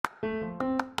The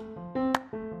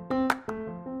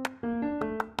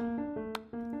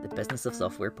Business of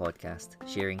Software podcast,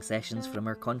 sharing sessions from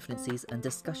our conferences and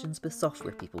discussions with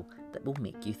software people that will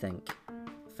make you think.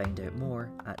 Find out more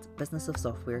at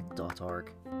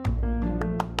businessofsoftware.org.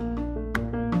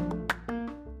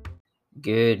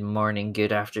 Good morning,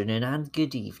 good afternoon, and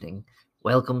good evening.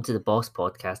 Welcome to the Boss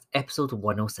Podcast, episode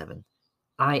 107.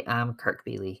 I am Kirk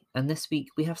Bailey, and this week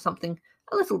we have something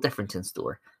a little different in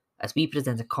store, as we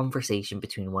present a conversation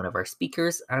between one of our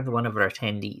speakers and one of our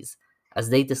attendees, as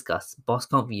they discuss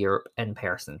BossConf Europe in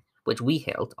person, which we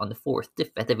held on the 4th to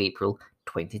 5th of April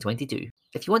 2022.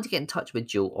 If you want to get in touch with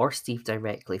Joe or Steve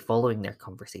directly following their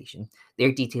conversation,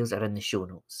 their details are in the show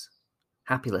notes.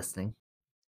 Happy listening.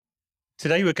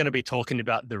 Today, we're going to be talking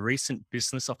about the recent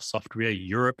Business of Software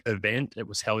Europe event. It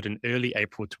was held in early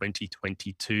April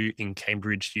 2022 in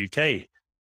Cambridge, UK.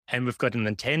 And we've got an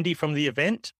attendee from the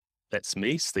event, that's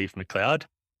me, Steve McLeod,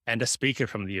 and a speaker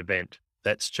from the event,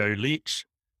 that's Joe Leach,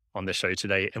 on the show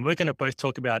today. And we're going to both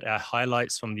talk about our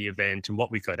highlights from the event and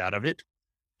what we got out of it.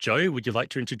 Joe, would you like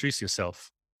to introduce yourself?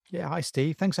 Yeah, hi,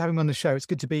 Steve. Thanks for having me on the show. It's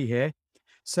good to be here.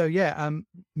 So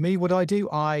me, what I do,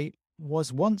 I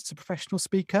was once a professional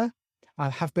speaker. I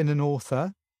have been an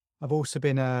author. I've also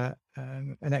been an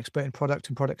expert in product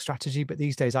and product strategy, but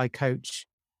these days I coach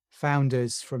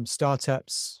founders from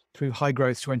startups through high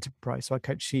growth to enterprise. So I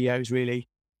coach CEOs really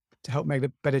to help make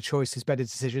the better choices, better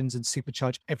decisions, and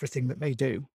supercharge everything that they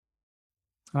do.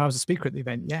 And I was a speaker at the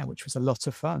event, which was a lot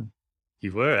of fun.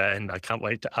 You were, and I can't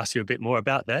wait to ask you a bit more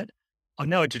about that. I'll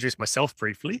now introduce myself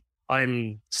briefly.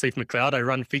 I'm Steve McLeod. I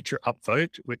run Feature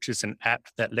Upvote, which is an app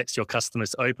that lets your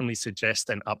customers openly suggest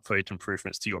and upvote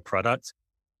improvements to your product.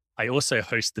 I also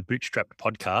host the Bootstrapped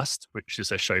podcast, which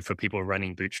is a show for people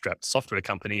running bootstrapped software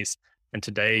companies. And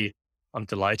today, I'm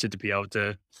delighted to be able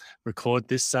to record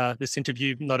this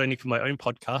interview, not only for my own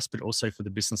podcast, but also for the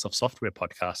Business of Software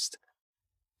podcast.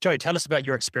 Joe, tell us about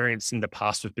your experience in the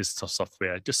past with Business of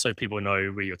Software, just so people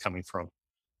know where you're coming from.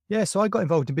 Yeah, so I got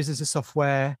involved in Business of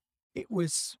Software. It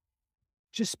was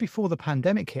just before the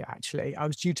pandemic hit, actually. I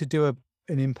was due to do an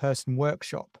in-person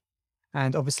workshop.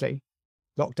 And obviously,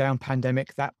 lockdown,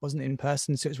 pandemic, that wasn't in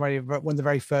person. So it was one of the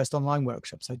very first online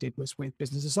workshops I did was with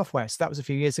Business of Software. So that was a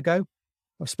few years ago.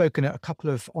 I've spoken at a couple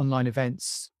of online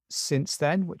events since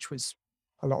then, which was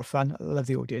a lot of fun. I love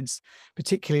the audience,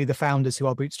 particularly the founders who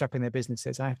are bootstrapping their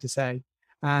businesses, I have to say.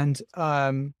 And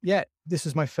this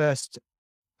was my first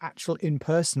actual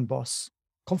in-person Boss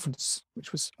conference,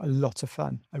 which was a lot of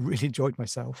fun. I really enjoyed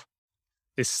myself.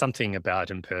 There's something about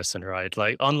in person, right?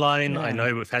 Like online, I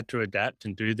know we've had to adapt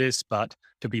and do this, but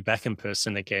to be back in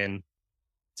person again,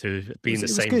 to be in the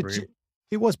same room.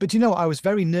 It was, but I was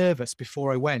very nervous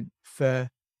before I went and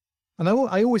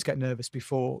I always get nervous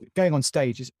before going on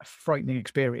stage. Is a frightening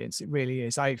experience. It really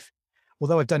is.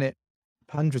 Although I've done it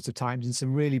hundreds of times in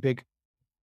some really big,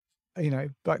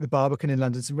 like the Barbican in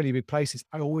London, some really big places,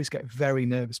 I always get very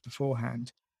nervous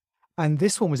beforehand. And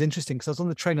this one was interesting because I was on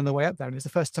the train on the way up there, and it's the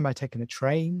first time I'd taken a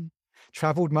train,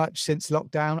 traveled much since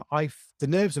lockdown. The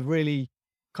nerves are really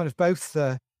kind of both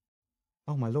oh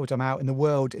my Lord, I'm out in the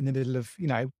world in the middle of,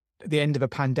 at the end of a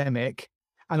pandemic,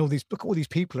 and look at all these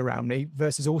people around me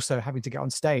versus also having to get on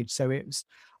stage. So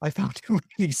I found it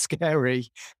really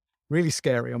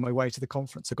scary on my way to the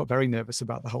conference. I got very nervous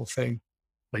about the whole thing.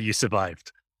 But you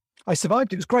survived. I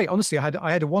survived. It was great. Honestly,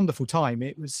 I had a wonderful time.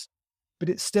 But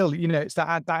it's still, it's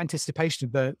that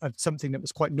anticipation of something that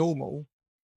was quite normal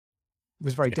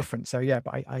was very different. So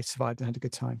but I survived and had a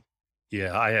good time.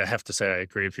 Yeah, I have to say, I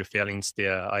agree with your feelings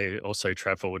there. I also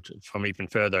traveled from even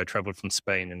further. I traveled from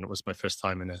Spain, and it was my first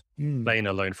time in a plane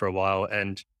alone for a while.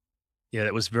 And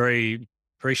it was very,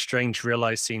 very strange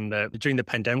realizing that during the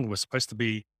pandemic, we're supposed to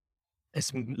be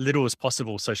as little as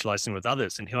possible socializing with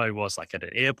others. And here I was, like at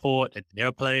an airport, at an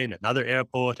airplane, another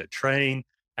airport, a train,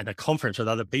 and a conference with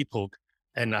other people.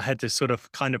 And I had to sort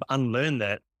of kind of unlearn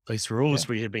those rules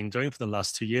we had been doing for the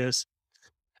last 2 years.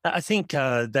 I think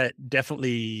that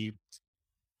definitely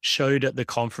showed at the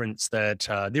conference that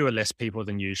there were less people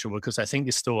than usual, because I think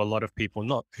there's still a lot of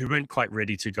people who weren't quite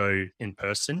ready to go in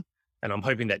person. And I'm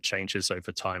hoping that changes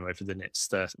over time, over the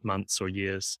next months or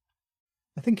years.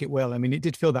 I think it will. I mean, it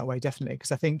did feel that way, definitely,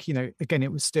 because I think,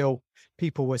 again,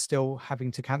 people were still having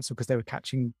to cancel because they were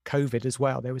catching COVID as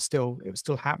well. It was still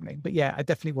happening. But it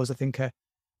definitely was, I think, a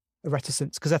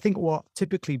reticence, because I think what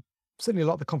typically, certainly a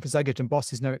lot of the conferences I go to, and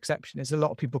Boss is no exception, is a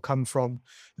lot of people come from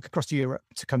across Europe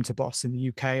to come to Boss in the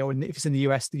UK, or if it's in the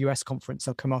US conference,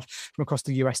 they'll come off from across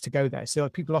the US to go there. So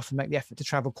people often make the effort to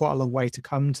travel quite a long way to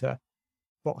come to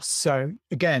Boss. So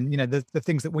again, the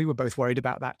things that we were both worried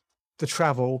about, that the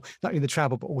travel, not only the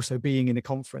travel, but also being in a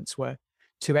conference were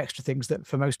two extra things that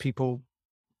for most people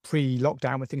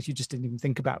pre-lockdown were things you just didn't even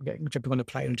think about, jumping on a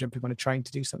plane and jumping on a train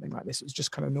to do something like this. It was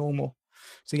just kind of normal.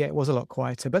 So yeah, it was a lot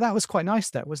quieter, but that was quite nice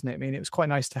though, wasn't it? I mean, it was quite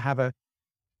nice to have a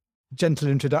gentle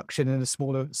introduction and a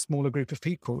smaller group of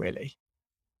people, really.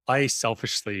 I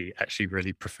selfishly actually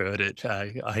really preferred it.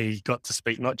 I got to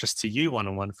speak not just to you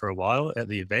one-on-one for a while at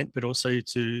the event, but also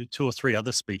to two or three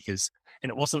other speakers.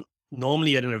 And it wasn't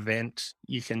normally at an event,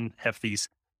 you can have these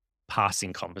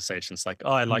passing conversations like,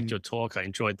 oh, I liked your talk. I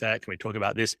enjoyed that. Can we talk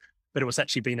about this? But it was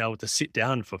actually being able to sit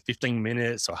down for 15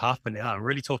 minutes or half an hour and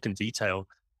really talk in detail.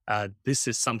 This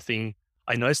is something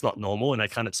I know it's not normal and I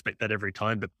can't expect that every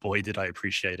time, but boy, did I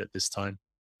appreciate it this time.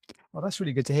 Well, that's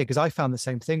really good to hear because I found the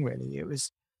same thing really.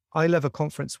 I love a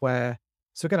conference where,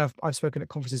 so again, I've spoken at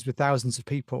conferences with thousands of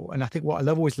people. And I think what I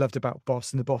always loved about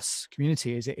Boss and the Boss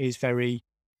community is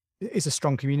it's a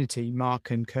strong community.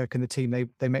 Mark and Kirk and the team,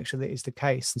 they make sure that is the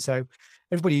case. And so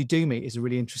everybody you do meet is a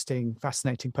really interesting,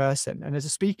 fascinating person. And as a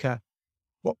speaker,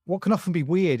 what can often be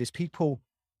weird is people,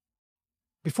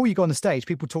 before you go on the stage,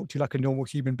 people talk to you like a normal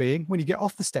human being. When you get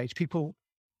off the stage, people's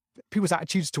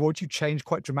attitudes towards you change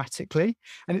quite dramatically.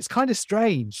 And it's kind of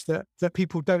strange that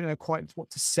people don't know quite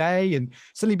what to say and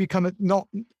suddenly become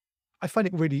I find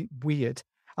it really weird.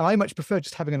 And I much prefer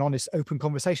just having an honest, open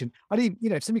conversation.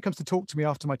 If somebody comes to talk to me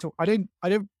after my talk, I don't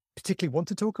particularly want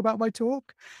to talk about my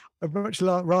talk. I'd much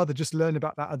rather just learn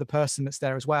about that other person that's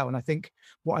there as well. And I think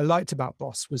what I liked about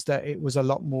Boss was that it was a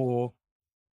lot more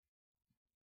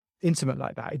intimate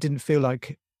like that. It didn't feel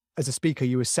like as a speaker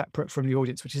you were separate from the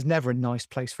audience, which is never a nice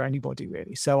place for anybody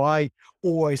really. So I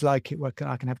always like it where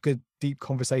I can have good deep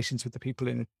conversations with the people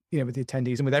with the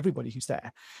attendees and with everybody who's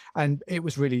there. And it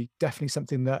was really definitely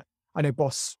something that I know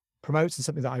Boss promotes and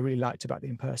something that I really liked about the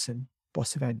in-person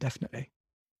Boss event, definitely.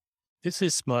 This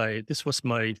was my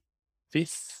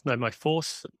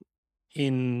fourth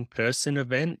in-person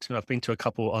event, and I've been to a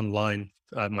couple online,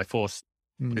 my fourth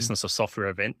Business of Software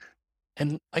event.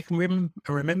 And I can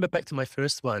remember back to my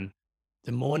first one,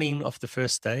 the morning of the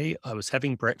first day, I was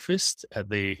having breakfast at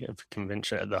the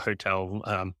convention at the hotel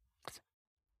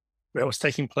where it was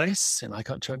taking place, and I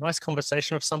got to a nice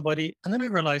conversation with somebody. And then I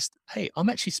realized, hey, I'm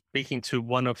actually speaking to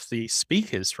one of the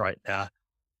speakers right now.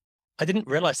 I didn't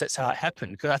realize that's how it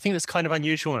happened, because I think it's kind of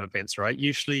unusual in events, right?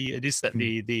 Usually it is that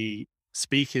the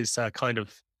speakers are kind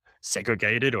of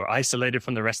segregated or isolated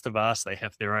from the rest of us. They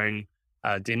have their own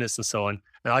dinners and so on.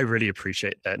 And I really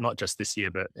appreciate that, not just this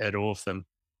year, but at all of them.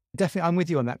 Definitely, I'm with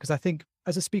you on that, because I think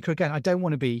as a speaker, again, I don't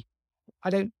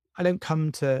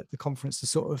come to the conference to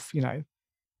sort of,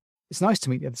 it's nice to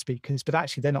meet the other speakers, but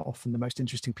actually they're not often the most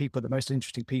interesting people. The most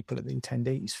interesting people are the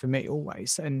attendees for me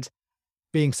always. And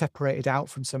being separated out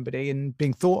from somebody and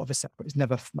being thought of as separate is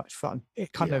never much fun.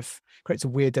 It kind of creates a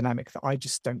weird dynamic that I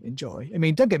just don't enjoy. I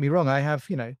mean, don't get me wrong. I have,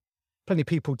 plenty of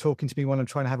people talking to me when I'm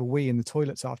trying to have a wee in the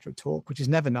toilets after a talk, which is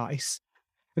never nice.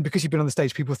 And because you've been on the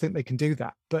stage, people think they can do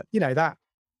that. But that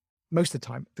most of the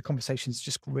time, the conversation is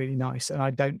just really nice.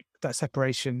 And that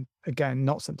separation, again,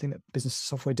 not something that business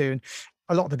software do. And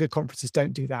a lot of the good conferences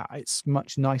don't do that. It's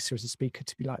much nicer as a speaker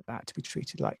to be like that, to be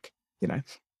treated like,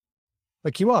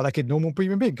 like you are, like a normal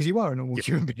human being, because you are a normal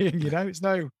human being, there's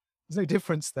no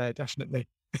difference there, definitely.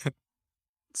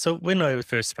 So when I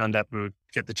first found out we would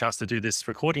get the chance to do this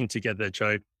recording together,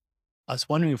 Joe, I was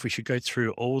wondering if we should go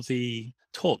through all the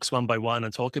talks one by one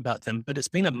and talk about them, but it's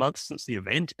been a month since the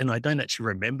event and I don't actually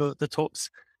remember the talks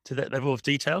to that level of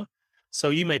detail. So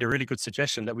you made a really good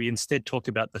suggestion that we instead talk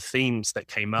about the themes that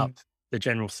came up, the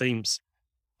general themes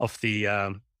of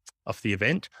the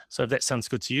event. So if that sounds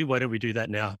good to you, why don't we do that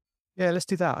now? Yeah, let's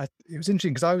do that. It was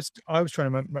interesting because I was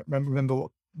trying to remember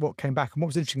what came back, and what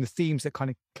was interesting, the themes that kind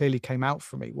of clearly came out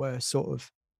for me were sort of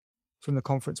from the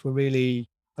conference were really,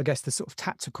 I guess, the sort of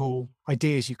tactical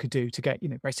ideas you could do to get,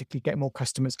 basically get more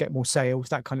customers, get more sales,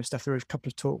 that kind of stuff. There were a couple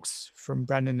of talks from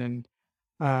Brennan and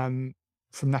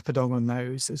from Napadong on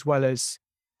those, as well as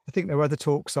I think there were other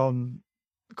talks on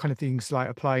kind of things like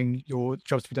applying your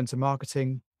jobs to be done to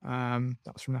marketing.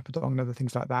 That was from Napadong and other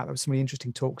things like that. There were some really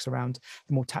interesting talks around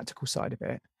the more tactical side of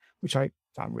it, which I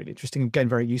found really interesting. Again,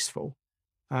 very useful.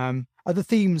 Other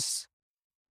themes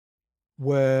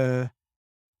were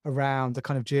around the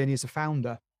kind of journey as a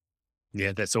founder.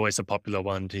 Yeah, that's always a popular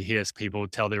one, to hear people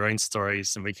tell their own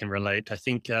stories and we can relate. I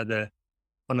think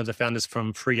one of the founders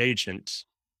from Free Agent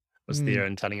was there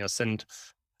and telling us, and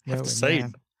I have to say,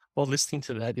 while listening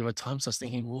to that, there were times I was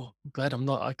thinking, well,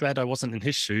 I'm glad I wasn't in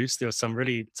his shoes. There were some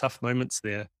really tough moments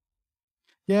there.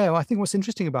 Yeah, well, I think what's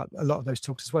interesting about a lot of those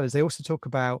talks as well is they also talk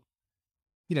about,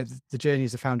 the journey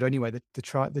as a founder anyway,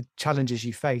 the challenges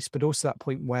you face, but also that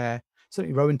point where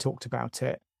certainly Rowan talked about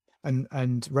it,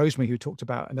 And Rosemary, who talked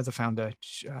about, another founder,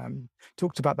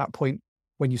 talked about that point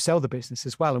when you sell the business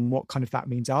as well, and what kind of that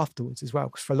means afterwards as well.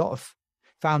 Because for a lot of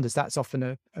founders, that's often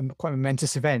a quite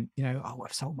momentous event. Oh,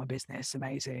 I've sold my business,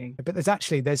 amazing. But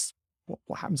there's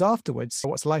what happens afterwards.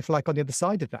 What's life like on the other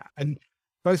side of that? And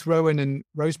both Rowan and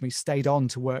Rosemary stayed on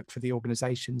to work for the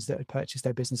organizations that had purchased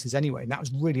their businesses anyway. And that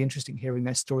was really interesting, hearing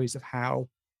their stories of how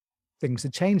things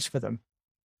had changed for them,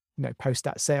 post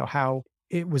that sale, how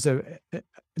it was an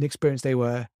experience they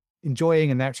were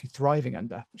enjoying and they're actually thriving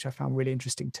under, which I found really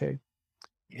interesting too.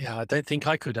 Yeah, I don't think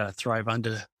I could thrive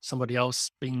under somebody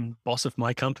else being boss of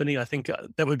my company. I think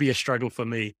that would be a struggle for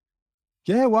me.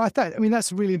 Yeah, well, I mean,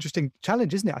 that's a really interesting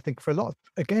challenge, isn't it? I think for a lot of,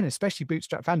 again, especially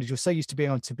bootstrap founders, you're so used to being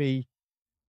able to be,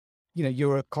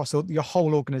 you're across your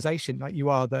whole organization. Like, you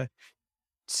are the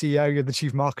CEO, you're the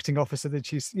chief marketing officer,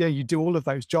 you do all of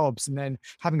those jobs, and then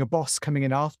having a boss coming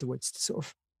in afterwards to sort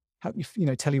of help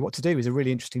you, tell you what to do is a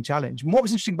really interesting challenge. And what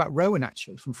was interesting about Rowan,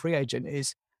 actually, from Free Agent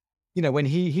is, when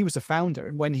he was a founder,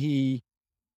 and when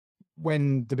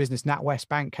the business NatWest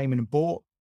Bank came in and bought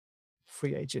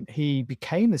Free Agent, he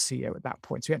became the CEO at that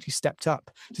point. So he actually stepped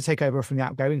up to take over from the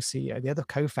outgoing CEO, the other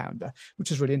co-founder, which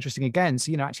was really interesting again.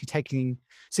 So, actually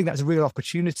seeing that as a real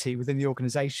opportunity within the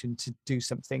organization to do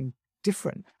something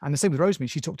different. And the same with Rosemary,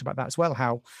 she talked about that as well,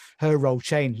 how her role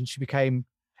changed and she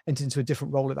entered into a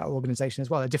different role at that organization as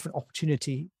well. A different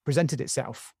opportunity presented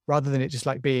itself, rather than it just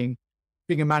like being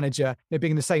a manager,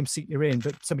 being in the same seat you're in,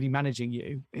 but somebody managing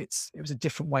you. It was a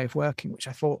different way of working, which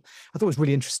I thought was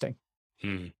really interesting.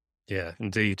 Yeah,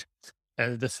 indeed.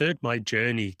 The third My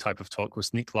Journey type of talk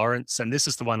was Nick Lawrence, and this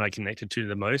is the one I connected to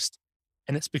the most.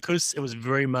 And it's because it was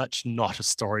very much not a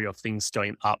story of things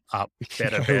going up,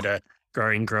 better,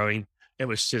 growing. It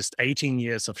was just 18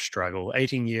 years of struggle,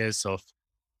 18 years of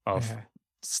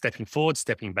stepping forward,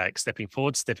 stepping back, stepping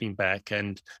forward, stepping back.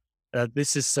 And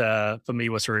this is, for me,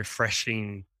 was a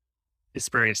refreshing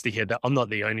experience to hear that I'm not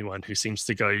the only one who seems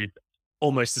to go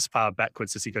almost as far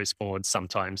backwards as he goes forward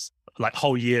sometimes. Like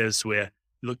whole years where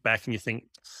you look back and you think,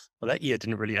 well, that year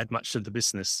didn't really add much to the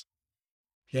business.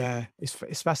 Yeah,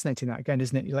 it's fascinating that, again,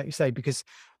 isn't it? Like you say, because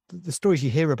the stories you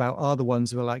hear about are the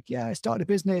ones who are like, yeah, I started a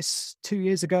business 2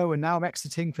 years ago and now I'm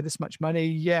exiting for this much money.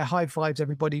 Yeah, high fives,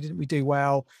 everybody. Didn't we do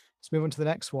well? Let's move on to the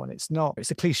next one. It's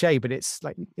a cliche, but it's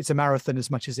a marathon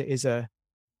as much as it is a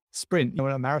sprint.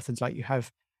 A marathon's like, you have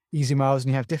easy miles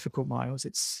and you have difficult miles.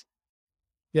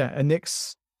 And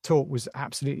Nick's talk was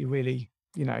absolutely really,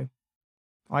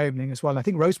 eye-opening as well. And I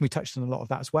think Rosemary touched on a lot of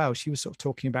that as well. She was sort of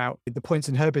talking about the points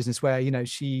in her business where,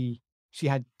 she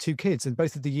had 2 kids, and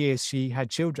both of the years she had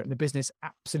children, the business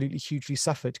absolutely hugely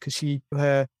suffered because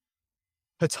her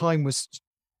time was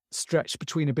stretched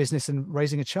between a business and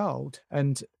raising a child.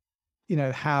 And,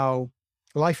 how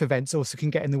life events also can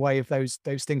get in the way of those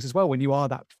things as well. When you are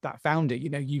that founder,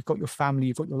 you've got your family,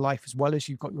 you've got your life, as well as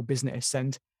you've got your business,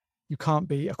 and you can't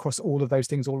be across all of those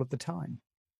things all of the time.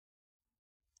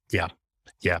 Yeah.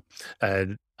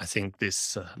 I think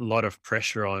there's a lot of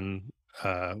pressure on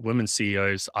women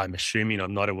CEOs. I'm assuming,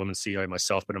 I'm not a woman CEO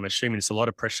myself, but I'm assuming there's a lot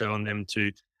of pressure on them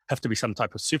to have to be some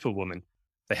type of superwoman.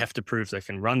 They have to prove they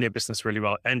can run their business really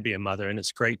well and be a mother. And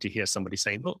it's great to hear somebody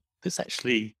saying, well, this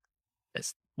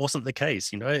wasn't the case.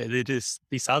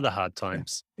 These are the hard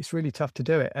times. Yeah, it's really tough to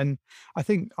do it. And I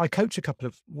think I coach a couple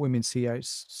of women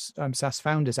CEOs, SaaS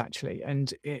founders actually,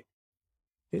 and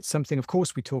it's something, of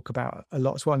course, we talk about a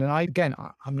lot as well. And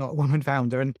I'm not a woman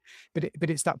founder, but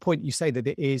it's that point you say that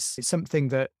it's something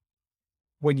that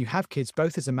when you have kids,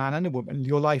 both as a man and a woman,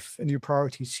 your life and your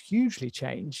priorities hugely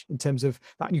change in terms of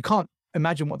that. And you can't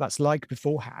imagine what that's like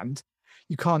beforehand.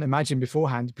 You can't imagine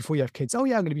beforehand, before you have kids, oh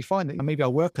yeah, I'm going to be fine. Maybe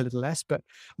I'll work a little less, but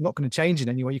I'm not going to change in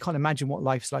any way. You can't imagine what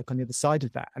life's like on the other side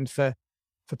of that. And for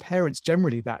parents,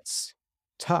 generally, that's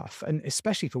tough. And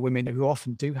especially for women who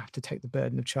often do have to take the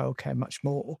burden of childcare much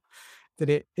more, that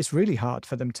it's really hard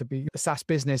for them to be a SaaS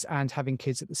business and having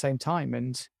kids at the same time.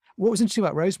 And what was interesting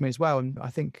about Rosemary as well, and I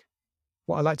think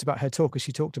what I liked about her talk is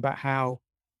she talked about how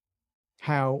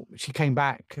she came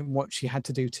back and what she had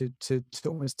to do to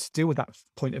almost deal with that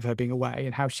point of her being away,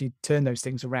 and how she turned those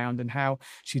things around and how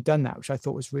she'd done that, which I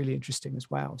thought was really interesting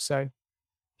as well. So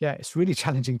yeah, it's really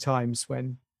challenging times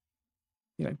when,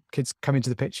 kids come into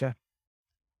the picture.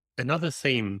 Another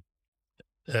theme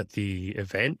at the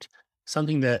event,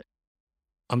 something that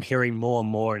I'm hearing more and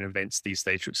more in events these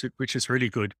days, which is really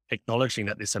good, acknowledging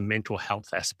that there's a mental health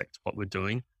aspect to what we're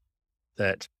doing,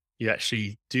 that you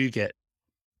actually do get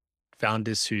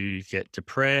founders who get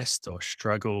depressed or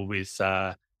struggle with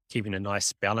keeping a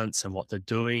nice balance in what they're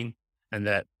doing, and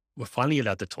that we're finally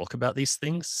allowed to talk about these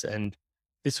things. And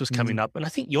this was coming up, and I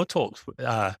think your talk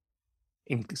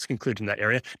included in that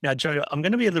area. Now, Joe, I'm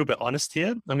going to be a little bit honest here.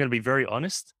 I'm going to be very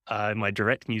honest, in my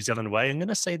direct New Zealand way. I'm going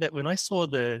to say that when I saw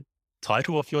the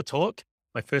title of your talk,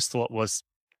 my first thought was,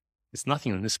 there's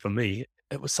nothing in this for me.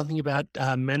 It was something about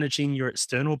managing your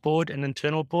external board and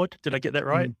internal board. Did I get that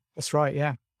right? That's right.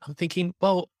 Yeah. I'm thinking,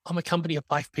 well, I'm a company of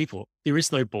 5 people. There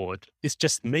is no board. It's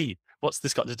just me. What's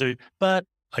this got to do? But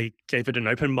I gave it an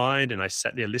open mind and I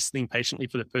sat there listening patiently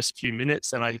for the first few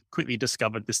minutes. And I quickly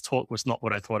discovered this talk was not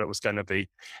what I thought it was going to be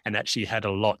and actually had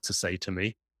a lot to say to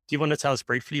me. Do you want to tell us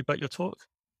briefly about your talk?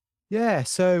 Yeah.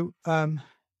 So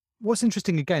what's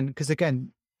interesting again, because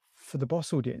again, for the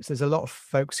boss audience, there's a lot of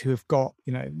folks who have got,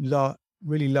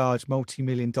 really large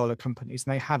multi-million-dollar companies,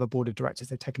 and they have a board of directors.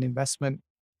 They take an investment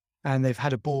and they've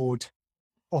had a board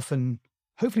often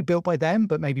hopefully built by them,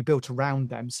 but maybe built around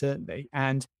them, certainly.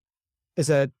 And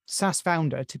as a SaaS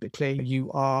founder, typically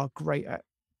you are great at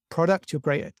product, you're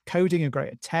great at coding, you're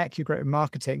great at tech, you're great at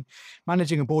marketing.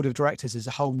 Managing a board of directors is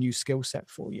a whole new skill set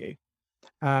for you.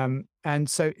 And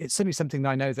so it's certainly something that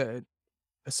I know that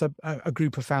a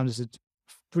group of founders that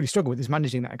really struggle with is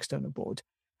managing that external board.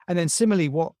 And then similarly,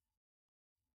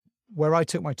 where I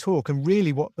took my talk, and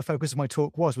really what the focus of my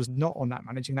talk was not on that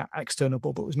managing that external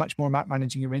board, but it was much more about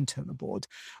managing your internal board.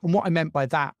 And what I meant by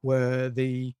that were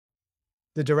the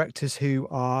directors who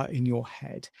are in your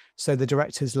head. So the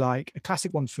directors, like a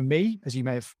classic one for me, as you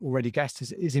may have already guessed,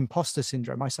 is imposter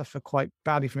syndrome. I suffer quite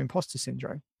badly from imposter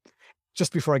syndrome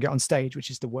just before I get on stage, which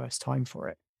is the worst time for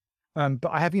it. But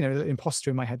I have, an imposter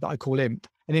in my head that I call Imp,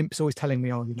 and Imp's always telling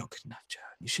me, "Oh, you're not good enough, Joe.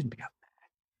 You shouldn't be up there.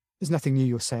 There's nothing new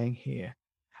you're saying here."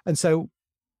 And so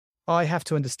I have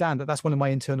to understand that that's one of my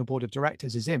internal board of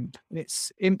directors is Imp. And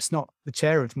Imp's not the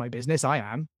chair of my business. I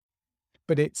am,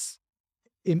 but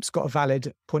Imp's got a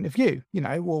valid point of view.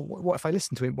 Well, what if I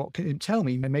listen to him? What can Imp tell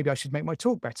me? Maybe I should make my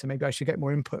talk better. Maybe I should get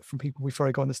more input from people before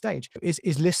I go on the stage.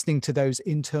 Is listening to those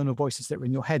internal voices that are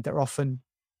in your head that often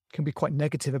can be quite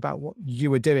negative about what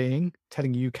you are doing,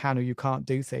 telling you can or you can't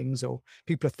do things, or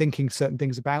people are thinking certain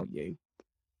things about you.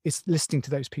 It's listening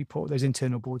to those people, those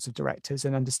internal boards of directors,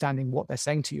 and understanding what they're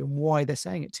saying to you and why they're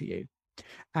saying it to you.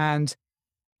 And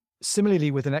similarly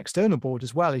with an external board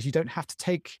as well, is you don't have to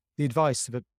take the advice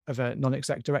of a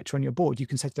non-exec director on your board. You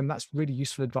can say to them, "That's really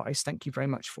useful advice. Thank you very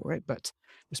much for it. But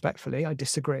respectfully, I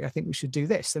disagree. I think we should do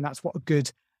this." And that's what a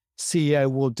good CEO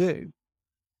will do.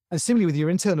 And similarly with your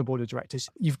internal board of directors,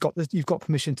 you've got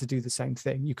permission to do the same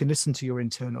thing. You can listen to your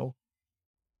internal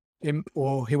Imp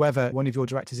or whoever one of your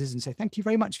directors is and say, "Thank you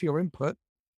very much for your input.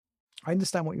 I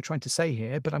understand what you're trying to say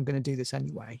here, but I'm going to do this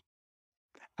anyway."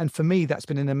 And for me, that's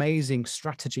been an amazing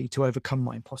strategy to overcome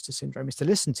my imposter syndrome, is to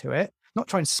listen to it, not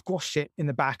try and squash it in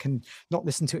the back and not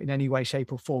listen to it in any way,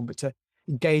 shape or form, but to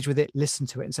engage with it, listen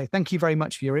to it and say, "Thank you very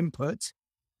much for your input."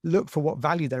 Look for what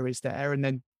value there is there. And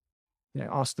then,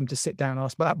 ask them to sit down,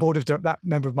 ask that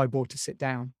member of my board to sit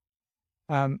down.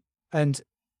 And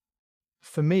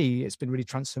for me, it's been really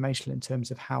transformational in terms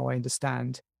of how I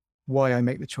understand why I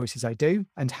make the choices I do,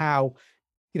 and how,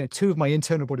 two of my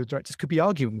internal board of directors could be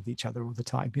arguing with each other all the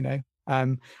time,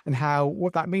 and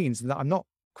what that means, that I'm not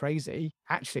crazy.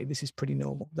 Actually, this is pretty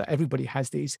normal, that everybody has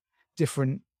these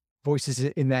different voices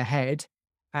in their head,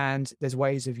 and there's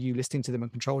ways of you listening to them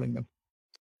and controlling them.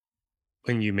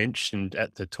 When you mentioned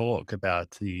at the talk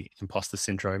about the imposter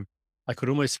syndrome, I could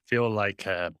almost feel like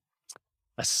a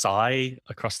sigh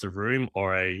across the room,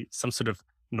 or some sort of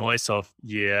noise of,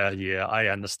 yeah, I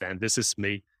understand. This is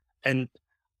me. And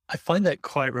I find that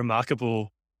quite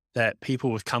remarkable, that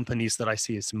people with companies that I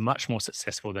see as much more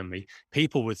successful than me,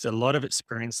 people with a lot of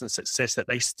experience and success, that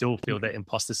they still feel that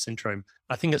imposter syndrome.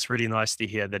 I think it's really nice to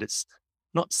hear that it's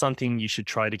not something you should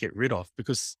try to get rid of,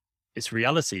 because it's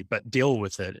reality, but deal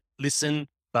with it. Listen,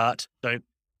 but don't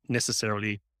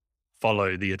necessarily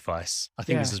follow the advice. I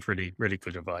think this is really, really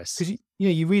good advice. Because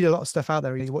you read a lot of stuff out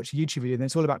there, you watch a YouTube video, and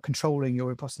it's all about controlling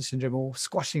your imposter syndrome, or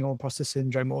squashing your imposter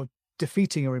syndrome, or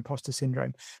defeating your imposter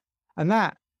syndrome. And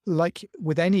that, like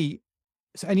with any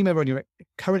member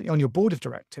currently on your board of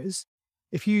directors,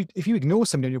 if you ignore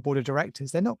somebody on your board of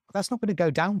directors, that's not going to go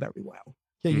down very well.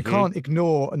 Yeah, you can't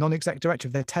ignore a non-exec director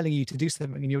if they're telling you to do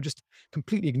something and you're just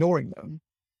completely ignoring them.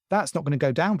 That's not going to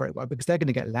go down very well, because they're going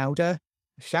to get louder,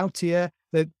 shoutier.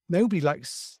 That nobody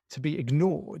likes to be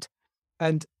ignored.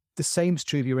 And the same is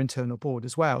true of your internal board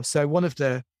as well. So one of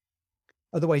the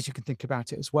other ways you can think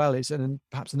about it as well is, and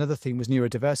perhaps another theme was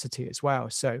neurodiversity as well.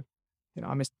 So,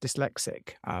 I'm a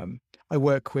dyslexic. I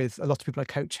work with a lot of people I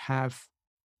coach have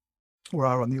or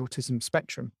are on the autism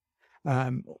spectrum,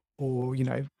 or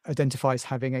identify as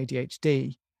having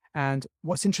ADHD. And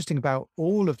what's interesting about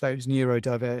all of those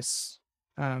neurodiverse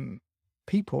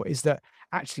people is that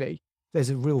actually there's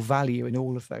a real value in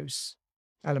all of those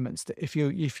elements that if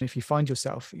you find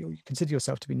yourself, you consider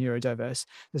yourself to be neurodiverse,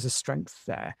 there's a strength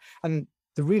there. And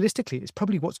realistically, it's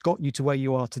probably what's got you to where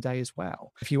you are today as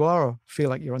well. If you feel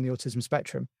like you're on the autism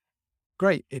spectrum,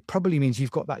 great. It probably means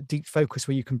you've got that deep focus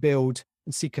where you can build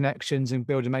and see connections and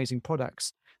build amazing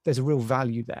products. There's a real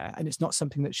value there. And it's not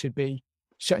something that should be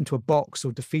shut into a box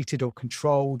or defeated or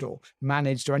controlled or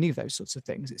managed or any of those sorts of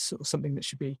things. It's sort of something that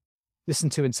should be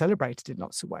listened to and celebrated in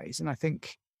lots of ways. And I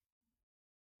think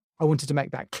I wanted to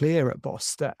make that clear at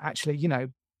Boss, that actually,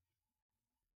 the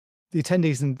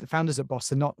attendees and the founders at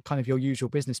Boss are not kind of your usual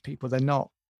business people. They're not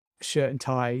shirt and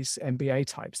ties, MBA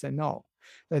types. They're not.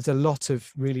 There's a lot of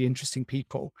really interesting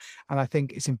people. And I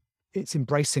think it's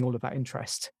embracing all of that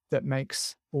interest that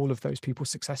makes all of those people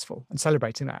successful, and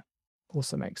celebrating that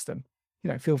also makes them,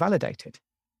 feel validated.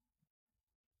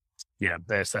 Yeah,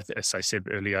 as I said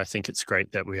earlier, I think it's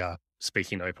great that we are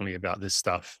speaking openly about this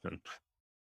stuff. And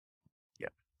yeah,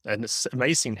 and it's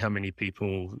amazing how many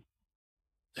people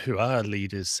who are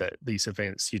leaders at these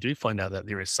events, you do find out that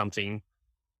there is something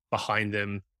behind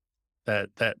them that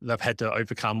they've had to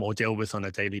overcome or deal with on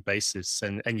a daily basis,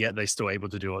 and yet they're still able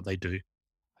to do what they do.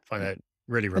 I find that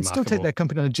really remarkable. And still take their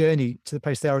company on a journey to the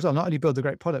place they are as well. Not only build a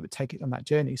great product, but take it on that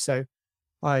journey. So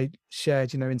I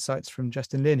shared, insights from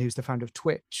Justin Lin, who's the founder of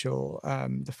Twitch, or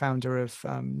the founder of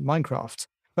Minecraft.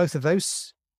 Both of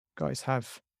those guys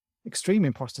have extreme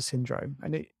imposter syndrome,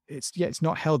 and it's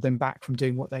not held them back from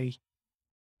doing what they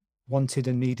wanted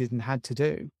and needed and had to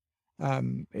do.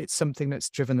 It's something that's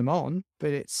driven them on, but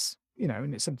it's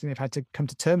and it's something they've had to come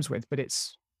to terms with, but it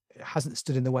hasn't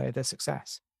stood in the way of their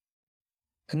success.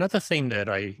 Another thing that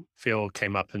I feel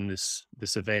came up in this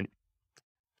event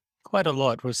quite a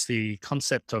lot was the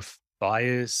concept of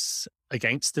bias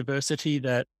against diversity,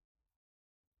 that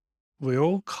we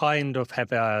all kind of have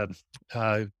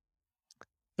the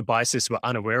biases we're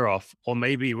unaware of, or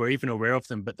maybe we're even aware of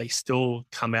them, but they still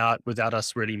come out without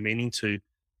us really meaning to,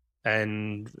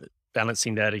 and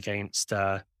balancing that against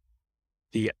the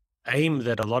aim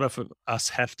that a lot of us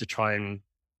have to try and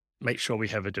make sure we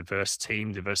have a diverse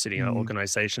team, diversity in our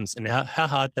organizations, and how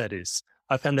hard that is.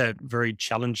 I found that very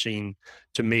challenging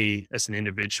to me as an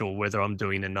individual, whether I'm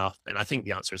doing enough. And I think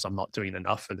the answer is I'm not doing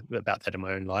enough about that in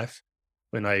my own life.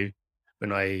 When I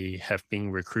have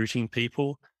been recruiting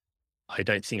people, I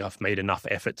don't think I've made enough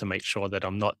effort to make sure that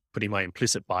I'm not putting my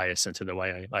implicit bias into the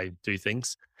way I do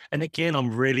things. And again,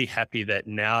 I'm really happy that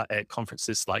now at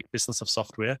conferences like Business of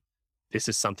Software, this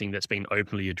is something that's been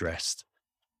openly addressed.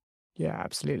 Yeah,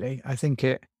 absolutely. I think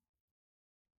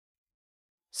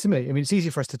similarly, it's easy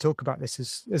for us to talk about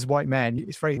this as white men.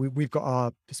 It's we've got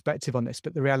our perspective on this,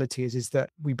 but the reality is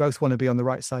that we both want to be on the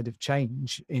right side of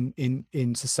change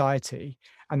in society,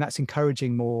 and that's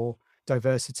encouraging more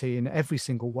diversity in every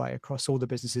single way across all the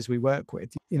businesses we work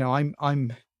with.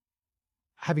 I'm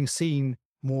having seen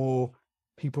more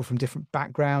people from different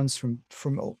backgrounds from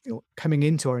coming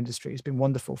into our industry has been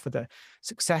wonderful for the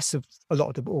success of a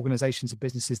lot of the organizations and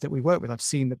businesses that we work with. I've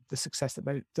seen the success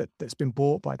that's been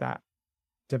brought by that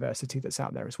diversity that's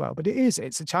out there as well. But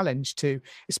it's a challenge to,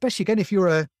 especially again, if you're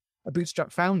a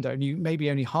bootstrap founder and you maybe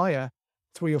only hire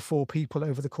 3 or 4 people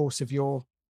over the course of your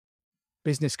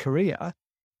business career.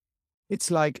 It's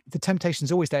like the temptation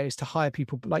is always there is to hire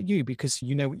people like you, because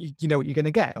you know what you're going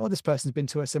to get. Oh, this person's been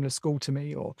to a similar school to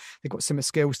me, or they've got similar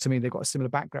skills to me, they've got a similar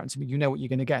background to me. You know what you're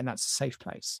going to get, and that's a safe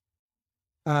place.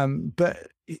 But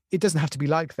it doesn't have to be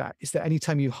like that. It's that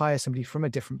anytime you hire somebody from a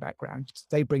different background,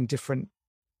 they bring different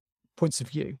points of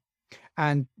view.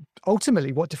 And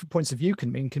ultimately, what different points of view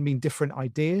can mean different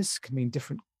ideas, can mean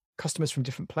different customers from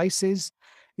different places,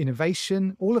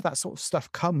 innovation. All of that sort of stuff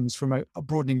comes from a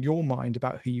broadening your mind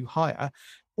about who you hire.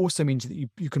 Also means that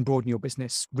you can broaden your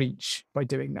business reach by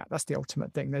doing that. That's the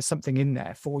ultimate thing. There's something in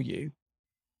there for you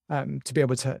to be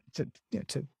able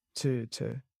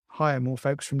to hire more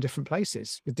folks from different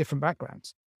places with different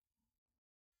backgrounds.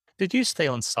 Did you stay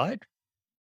on site?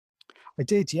 I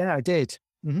did. Yeah, I did.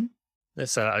 Mm-hmm.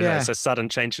 That's a sudden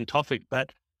change in topic,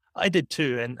 but I did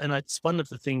too. And it's one of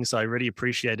the things I really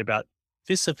appreciate about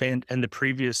this event and the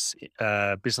previous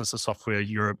Business of Software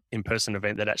Europe in-person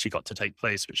event that actually got to take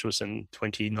place, which was in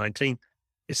 2019,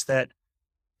 is that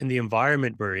in the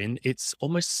environment we're in, it's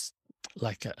almost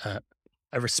like a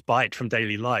respite from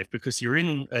daily life, because you're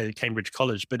in Cambridge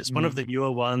College, but it's one of the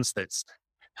newer ones that's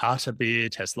out a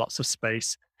bit, has lots of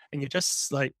space, and you're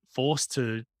just like forced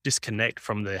to disconnect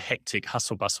from the hectic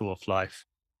hustle bustle of life.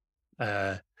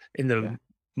 In the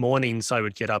mornings, I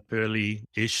would get up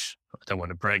early-ish. I don't want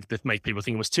to brag, that make people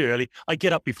think it was too early. I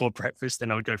get up before breakfast and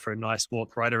I would go for a nice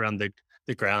walk right around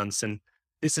the grounds. And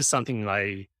this is something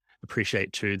I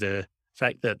appreciate too, the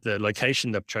fact that the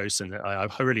location they've chosen, I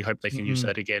really hope they can use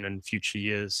that again in future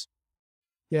years.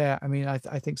 Yeah, I mean, I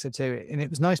think so too. And it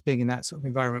was nice being in that sort of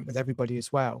environment with everybody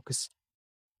as well, because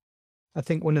I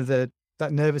think one of that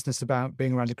nervousness about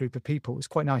being around a group of people is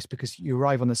quite nice, because you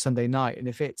arrive on the Sunday night, and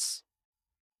if it's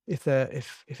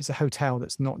a hotel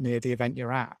that's not near the event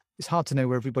you're at, it's hard to know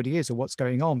where everybody is or what's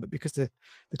going on. But because the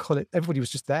college, everybody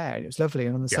was just there, and it was lovely.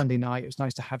 And on the Sunday night, it was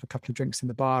nice to have a couple of drinks in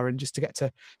the bar and just to get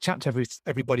to chat to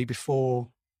everybody before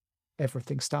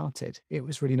everything started. It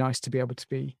was really nice to be able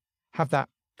to have that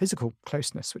physical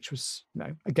closeness, which was,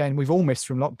 again, we've all missed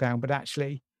from lockdown, but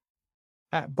actually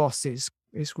at Boss is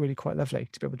really quite lovely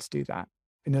to be able to do that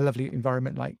in a lovely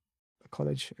environment like a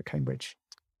college at Cambridge.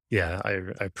 Yeah, I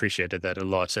appreciated that a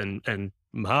lot. And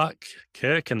Mark,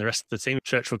 Kirk, and the rest of the team,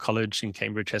 Churchill College in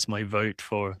Cambridge has my vote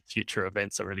for future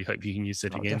events. I really hope you can use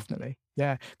it again. Definitely.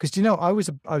 Yeah. Because, I was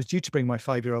due to bring my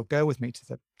 5-year-old girl with me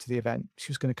to the event.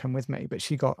 She was going to come with me, but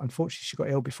unfortunately, she got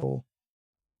ill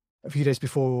a few days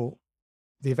before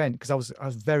the event, because I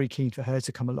was very keen for her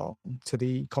to come along to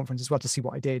the conference as well, to see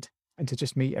what I did and to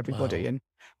just meet everybody. Wow. And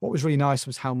what was really nice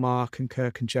was how Mark and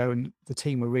Kirk and Joe and the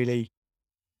team were really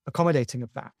accommodating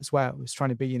of that as well. It was trying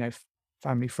to be,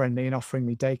 family friendly and offering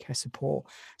me daycare support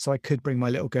so I could bring my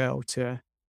little girl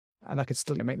and I could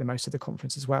still make the most of the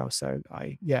conference as well. So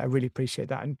I really appreciate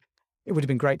that. And it would have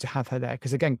been great to have her there,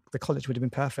 because again, the college would have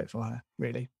been perfect for her,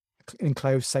 really.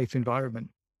 Enclosed, safe environment.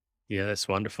 Yeah, that's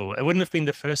wonderful. It wouldn't have been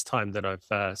the first time that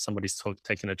I've somebody's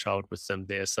taken a child with them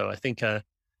there. So I think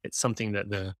it's something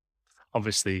that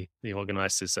obviously the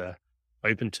organizers are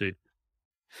open to.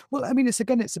 Well, I mean,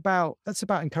 that's about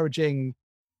encouraging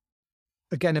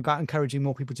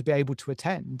more people to be able to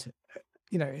attend.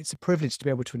 It's a privilege to be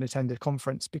able to attend a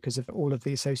conference because of all of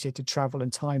the associated travel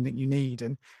and time that you need.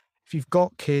 And if you've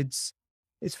got kids,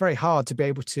 it's very hard to be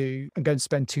able to go and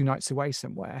spend 2 nights away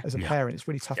somewhere as a parent. It's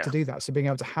really tough to do that. So being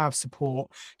able to have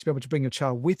support, to be able to bring your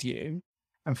child with you,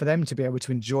 and for them to be able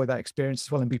to enjoy that experience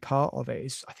as well and be part of it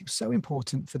is, I think, so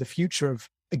important for the future of,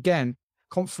 again,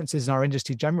 conferences in our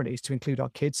industry generally, is to include our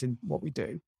kids in what we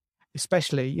do,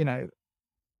 especially,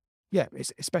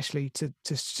 especially to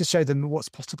show them what's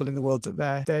possible in the world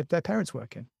that their parents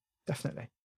work in. Definitely.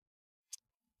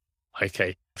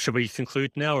 Okay. Should we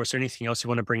conclude now, or is there anything else you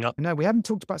want to bring up? No, we haven't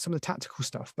talked about some of the tactical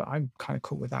stuff, but I'm kind of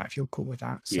cool with that if you're cool with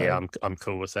that. So, yeah, I'm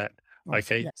cool with that.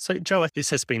 Okay. Yeah. So, Joe, this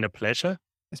has been a pleasure.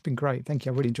 It's been great. Thank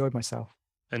you. I really enjoyed myself.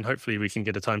 And hopefully we can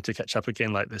get a time to catch up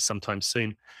again like this sometime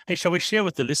soon. Hey, shall we share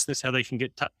with the listeners how they can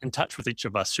get in touch with each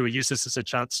of us? Should we use this as a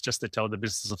chance just to tell the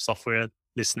Business of Software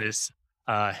listeners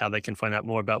how they can find out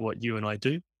more about what you and I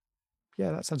do?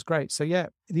 Yeah, that sounds great. So the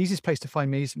easiest place to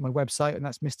find me is my website, and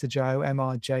that's Mr. Joe,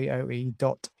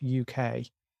 mrjoe.uk.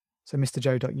 So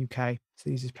mrjoe.uk. It's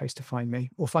the easiest place to find me.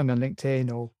 Or find me on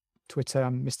LinkedIn or Twitter.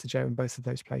 I'm Mr. Joe in both of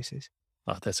those places.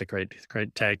 Oh, that's a great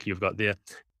tag you've got there.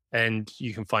 And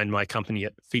you can find my company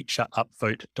at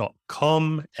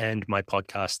featureupvote.com and my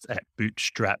podcast at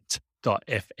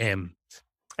bootstrapped.fm,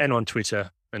 and on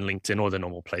Twitter and LinkedIn, all the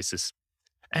normal places.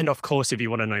 And of course, if you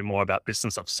want to know more about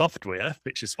Business of Software,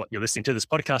 which is what you're listening to this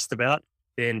podcast about,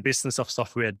 then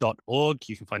businessofsoftware.org.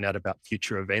 You can find out about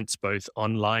future events, both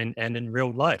online and in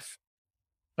real life.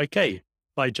 Okay.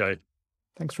 Bye, Joe.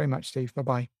 Thanks very much, Steve.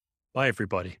 Bye-bye. Bye,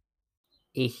 everybody.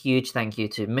 A huge thank you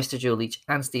to Mr. Joe Leach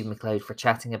and Steve McLeod for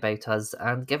chatting about us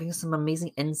and giving us some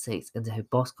amazing insights into how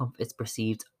BossConf is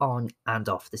perceived on and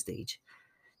off the stage.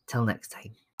 Till next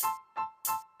time.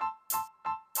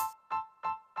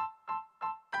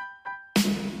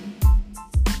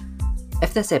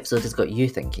 If this episode has got you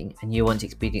thinking and you want to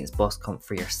experience BossConf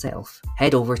for yourself,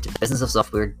 head over to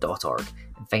businessofsoftware.org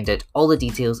and find out all the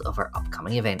details of our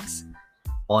upcoming events.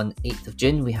 On 8th of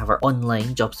June, we have our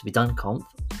online Jobs to be Done Conf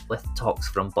with talks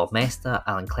from Bob Mesta,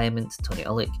 Alan Clement, Tony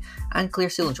Ullich, and Claire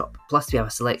Seelentrop. Plus, we have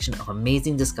a selection of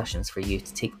amazing discussions for you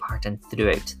to take part in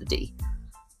throughout the day.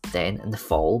 Then, in the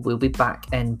fall, we'll be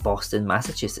back in Boston,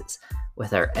 Massachusetts,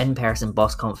 with our in-person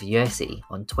BossConf USA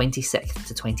on 26th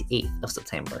to 28th of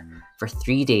September for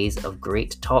 3 days of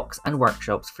great talks and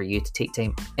workshops for you to take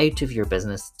time out of your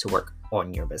business to work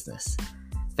on your business.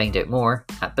 Find out more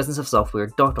at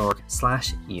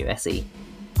businessofsoftware.org/USA.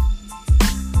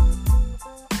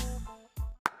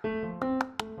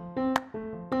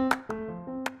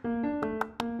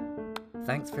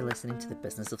 Thanks for listening to the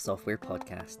Business of Software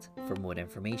podcast. For more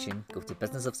information, go to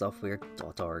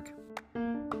businessofsoftware.org.